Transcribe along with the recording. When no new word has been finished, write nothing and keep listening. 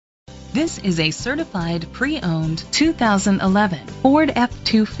This is a certified pre-owned 2011 Ford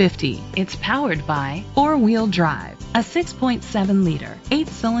F-250. It's powered by four-wheel drive, a 6.7-liter,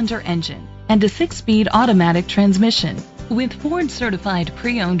 8-cylinder engine, and a 6-speed automatic transmission. With Ford certified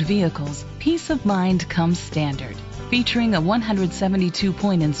pre-owned vehicles, peace of mind comes standard. Featuring a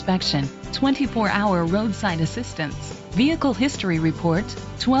 172-point inspection, 24-hour roadside assistance, vehicle history report,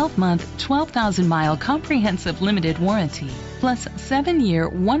 12-month, 12,000-mile comprehensive limited warranty, plus 7-year,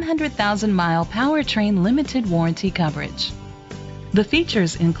 100,000-mile powertrain limited warranty coverage. The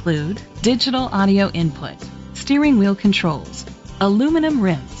features include digital audio input, steering wheel controls, aluminum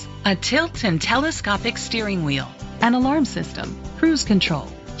rims, a tilt and telescopic steering wheel, an alarm system, cruise control,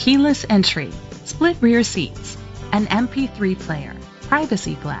 keyless entry, split rear seats, an MP3 player,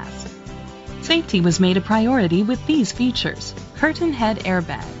 privacy glass. Safety was made a priority with these features: curtain head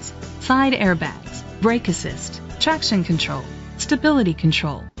airbags, side airbags, brake assist, traction control, stability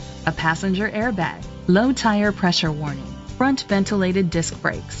control, a passenger airbag, low tire pressure warning, front ventilated disc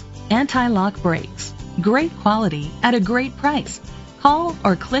brakes, anti-lock brakes. Great quality at a great price. Call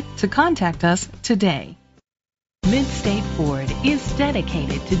or click to contact us today. Mid-State Ford is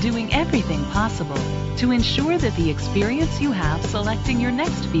dedicated to doing everything possible to ensure that the experience you have selecting your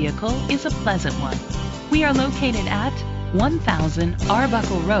next vehicle is a pleasant one. We are located at 1000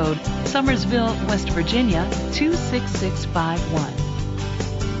 Arbuckle Road, Summersville, West Virginia 26651.